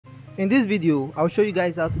In this video, I'll show you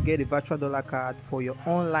guys how to get a virtual dollar card for your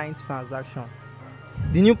online transaction.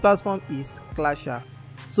 The new platform is Klasha.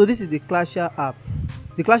 So this is the Klasha app.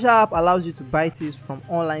 The Klasha app allows you to buy things from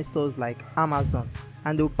online stores like Amazon,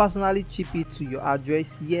 and they will personally ship it to your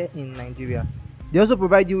address here in Nigeria. They also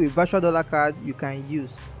provide you with virtual dollar card you can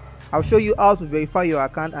use. I'll show you how to verify your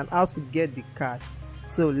account and how to get the card.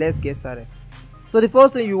 So let's get started. So the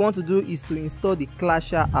first thing you want to do is to install the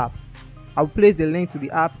Klasha app. I'll place the link to the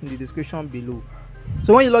app in the description below.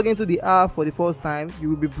 So when you log into the app for the first time, you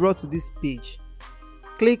will be brought to this page.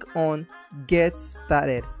 Click on Get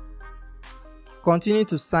Started. Continue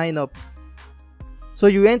to sign up. So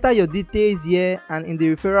you enter your details here, and in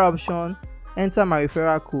the referral option, enter my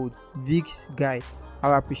referral code vicsguide.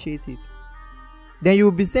 I'll appreciate it. Then you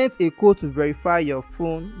will be sent a code to verify your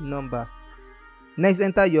phone number. Next,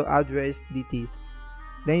 enter your address details.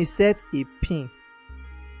 Then you set a PIN.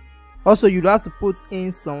 Also, you'll have to put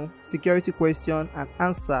in some security question and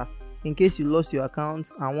answer in case you lost your account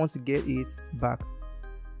and want to get it back.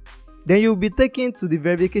 Then you'll be taken to the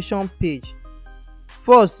verification page.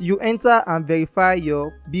 First, you enter and verify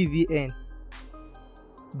your BVN.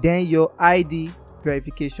 Then your ID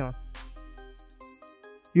verification.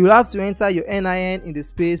 You'll have to enter your NIN in the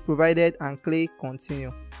space provided and click continue.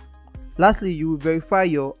 Lastly, you will verify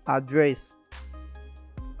your address.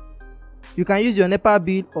 You can use your NEPA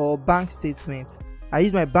bill or bank statement. I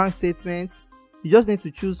use my bank statement. You just need to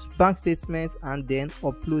choose bank statement and then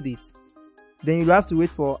upload it. Then you'll have to wait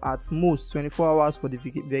for at most 24 hours for the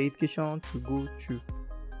verification to go through.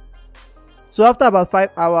 So after about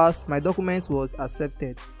 5 hours, my document was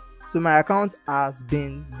accepted. So my account has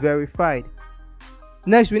been verified.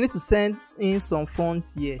 Next, we need to send in some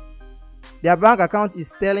funds here. Their bank account is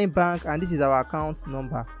Sterling Bank, and this is our account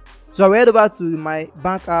number. So I head over to my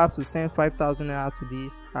bank app to send 5,000 naira to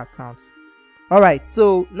this account. Alright,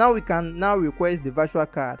 so now we can request the virtual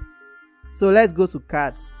card. So let's go to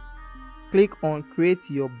cards. Click on create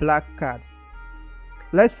your black card.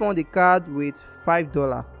 Let's fund the card with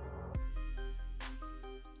 $5.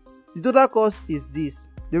 The total cost is this.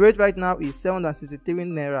 The rate right now is 763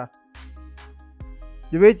 naira.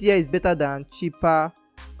 The rate here is better than cheaper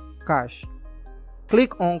cash.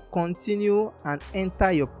 Click on continue and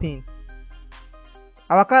enter your PIN.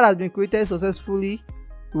 Our card has been created successfully.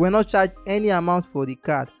 We will not charge any amount for the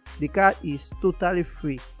card. The card is totally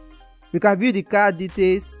free. We can view the card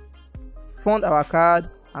details, fund our card,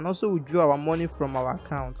 and also withdraw our money from our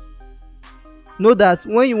account. Know that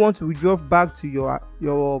when you want to withdraw back to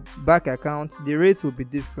your bank account, the rate will be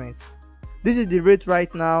different. This is the rate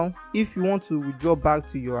right now if you want to withdraw back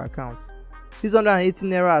to your account. 680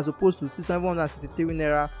 naira as opposed to 663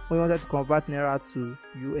 naira when you wanted to convert naira to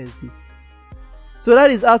USD. So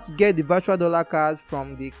that is how to get the virtual dollar card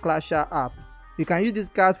from the Klasha app. You can use this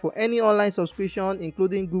card for any online subscription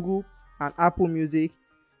including Google and Apple Music.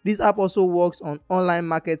 This app also works on online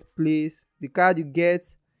marketplace. The card you get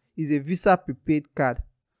is a Visa prepaid card.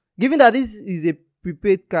 Given that this is a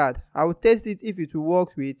prepaid card, I will test it if it will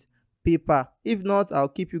work with paper. If not, I'll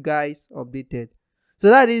keep you guys updated. So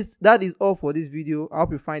that is all for this video. I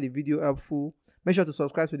hope you find the video helpful. Make sure to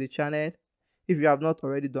subscribe to the channel if you have not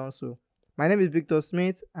already done so. My name is Victor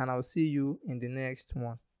Smith, and I'll see you in the next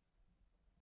one.